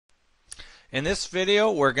In this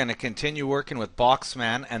video, we're going to continue working with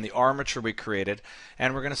Boxman and the armature we created,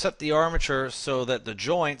 and we're going to set the armature so that the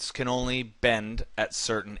joints can only bend at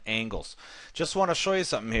certain angles. Just want to show you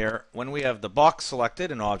something here. When we have the box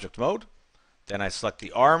selected in object mode, then I select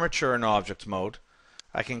the armature in object mode,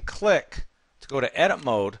 I can click to go to edit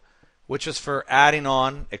mode, which is for adding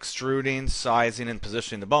on, extruding, sizing, and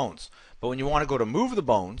positioning the bones. But when you want to go to move the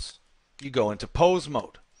bones, you go into pose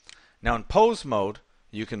mode. Now in pose mode,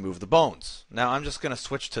 you can move the bones. Now I'm just going to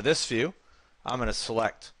switch to this view. I'm going to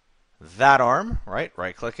select that arm, right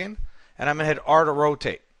clicking, and I'm going to hit R to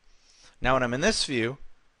rotate. Now when I'm in this view,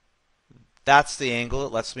 that's the angle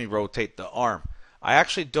it lets me rotate the arm. I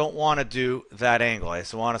actually don't want to do that angle. I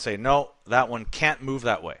just want to say, no, that one can't move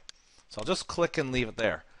that way. So I'll just click and leave it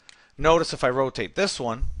there. Notice if I rotate this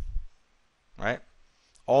one, right,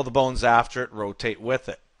 all the bones after it rotate with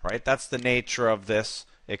it, right? That's the nature of this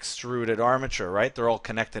extruded armature, right? They're all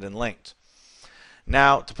connected and linked.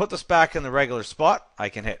 Now, to put this back in the regular spot, I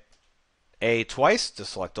can hit A twice to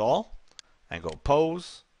select all and go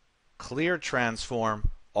pose, clear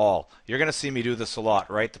transform, all. You're going to see me do this a lot,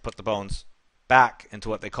 right? To put the bones back into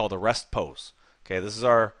what they call the rest pose. Okay, this is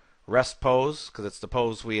our rest pose because it's the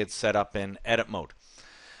pose we had set up in edit mode.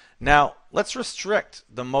 Now, let's restrict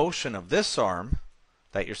the motion of this arm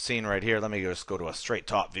that you're seeing right here. Let me just go to a straight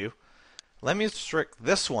top view. Let me restrict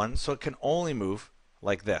this one so it can only move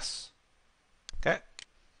like this. Okay?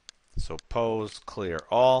 So pose, clear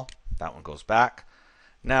all. That one goes back.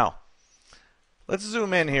 Now, let's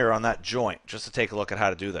zoom in here on that joint just to take a look at how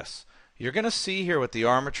to do this. You're going to see here with the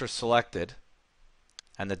armature selected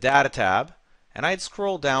and the data tab, and I'd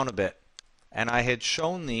scroll down a bit, and I had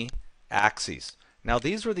shown the axes. Now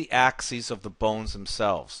these were the axes of the bones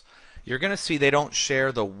themselves. You're going to see they don't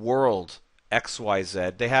share the world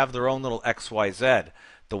XYZ. They have their own little XYZ.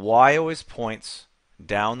 The Y always points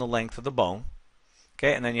down the length of the bone.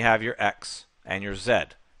 Okay, and then you have your X and your Z,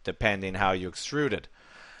 depending how you extruded.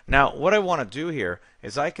 Now, what I want to do here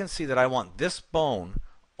is I can see that I want this bone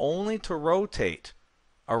only to rotate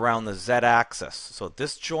around the Z axis. So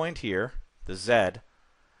this joint here, the Z,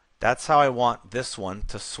 that's how I want this one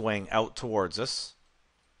to swing out towards us.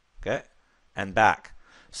 Okay, and back.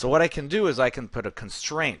 So what I can do is I can put a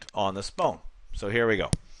constraint on this bone. So here we go.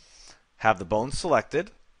 Have the bone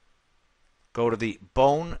selected. Go to the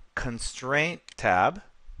bone constraint tab.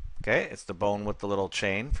 Okay, it's the bone with the little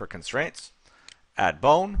chain for constraints. Add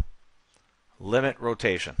bone. Limit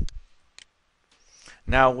rotation.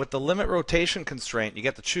 Now with the limit rotation constraint, you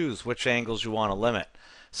get to choose which angles you want to limit.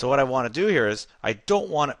 So what I want to do here is I don't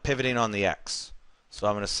want it pivoting on the X. So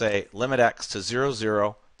I'm going to say limit X to 0,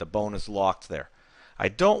 0. The bone is locked there. I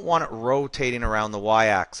don't want it rotating around the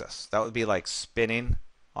Y-axis. That would be like spinning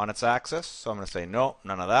on its axis. So I'm going to say no,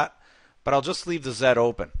 none of that. But I'll just leave the Z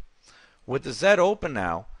open. With the Z open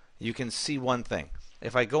now, you can see one thing.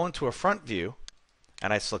 If I go into a front view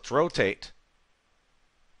and I select rotate,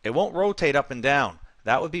 it won't rotate up and down.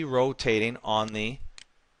 That would be rotating on the,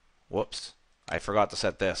 whoops, I forgot to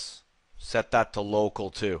set this. Set that to local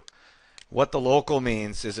too. What the local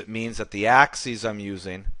means is it means that the axes I'm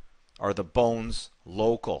using are the bone's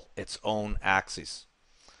local, its own axes.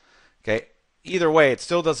 Okay, either way, it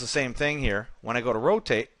still does the same thing here. When I go to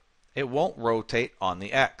rotate, it won't rotate on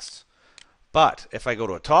the X. But if I go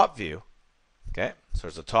to a top view, okay, so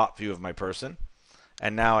there's a top view of my person,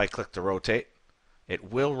 and now I click to rotate,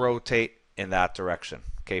 it will rotate in that direction,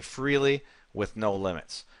 okay, freely with no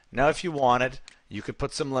limits. Now if you wanted, you could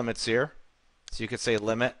put some limits here. So you could say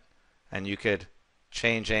limit, and you could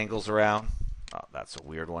change angles around. Oh, that's a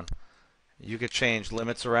weird one. You could change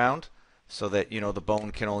limits around so that, you know, the bone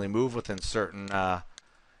can only move within certain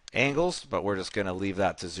angles, but we're just going to leave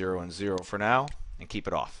that to 0 and 0 for now and keep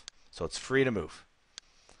it off. So it's free to move.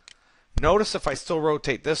 Notice if I still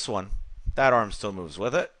rotate this one, that arm still moves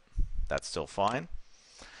with it. That's still fine.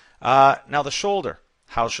 Now the shoulder.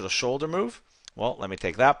 How should a shoulder move? Well, let me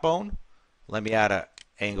take that bone. Let me add an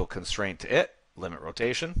angle constraint to it. Limit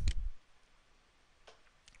rotation.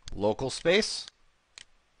 Local space.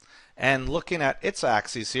 And looking at its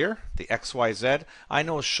axes here, the XYZ, I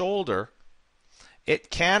know a shoulder, it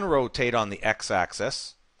can rotate on the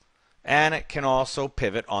X-axis, and it can also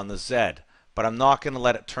pivot on the Z. But I'm not going to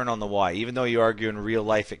let it turn on the Y. Even though you argue in real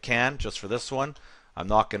life it can, just for this one, I'm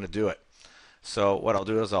not going to do it. So what I'll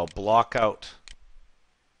do is I'll block out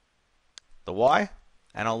the Y,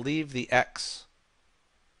 and I'll leave the X.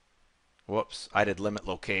 Whoops, I did limit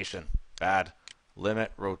location. Bad.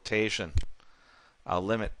 Limit rotation. I'll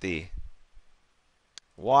limit the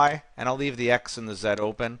Y, and I'll leave the X and the Z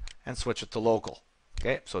open and switch it to local.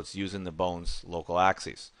 Okay, so it's using the bone's local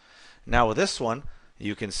axes. Now with this one,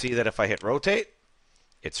 You can see that if I hit rotate,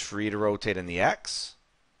 it's free to rotate in the X.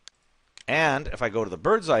 And if I go to the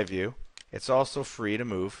bird's eye view, it's also free to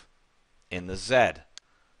move in the Z.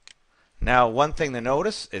 Now, one thing to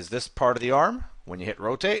notice is this part of the arm, when you hit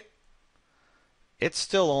rotate, it's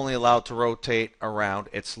still only allowed to rotate around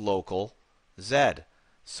its local Z.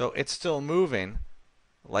 So it's still moving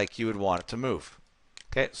like you would want it to move.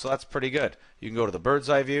 Okay, so that's pretty good. You can go to the bird's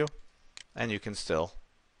eye view and you can still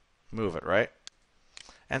move it, right?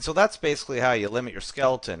 And so that's basically how you limit your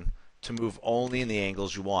skeleton to move only in the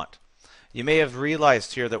angles you want. You may have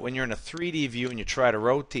realized here that when you're in a 3D view and you try to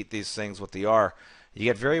rotate these things with the R, you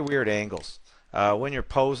get very weird angles. When you're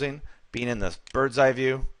posing, being in the bird's eye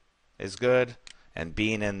view is good, and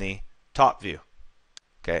being in the top view,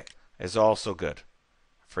 okay, is also good.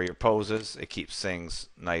 For your poses, it keeps things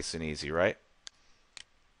nice and easy, right?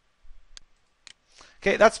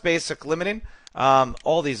 Okay, that's basic limiting.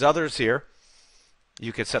 All these others here,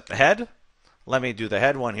 you could set the head. Let me do the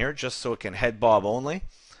head one here just so it can head bob only.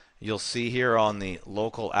 You'll see here on the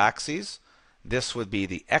local axes, this would be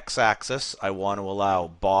the x-axis. I want to allow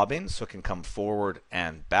bobbing so it can come forward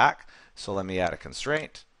and back. So let me add a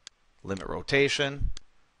constraint, limit rotation.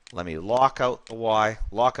 Let me lock out the y,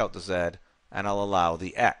 lock out the z, and I'll allow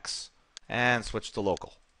the x. And switch to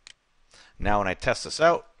local. Now when I test this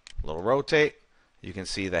out, a little rotate, you can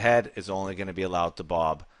see the head is only going to be allowed to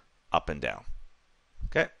bob up and down.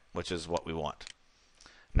 Okay, which is what we want.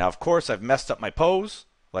 Now of course I've messed up my pose.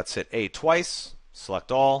 Let's hit A twice, select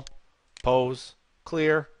all, pose,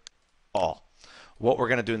 clear, all. What we're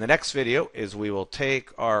going to do in the next video is we will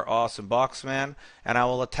take our awesome Boxman and I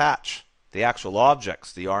will attach the actual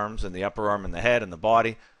objects, the arms and the upper arm and the head and the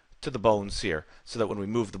body, to the bones here, so that when we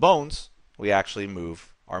move the bones, we actually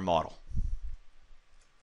move our model.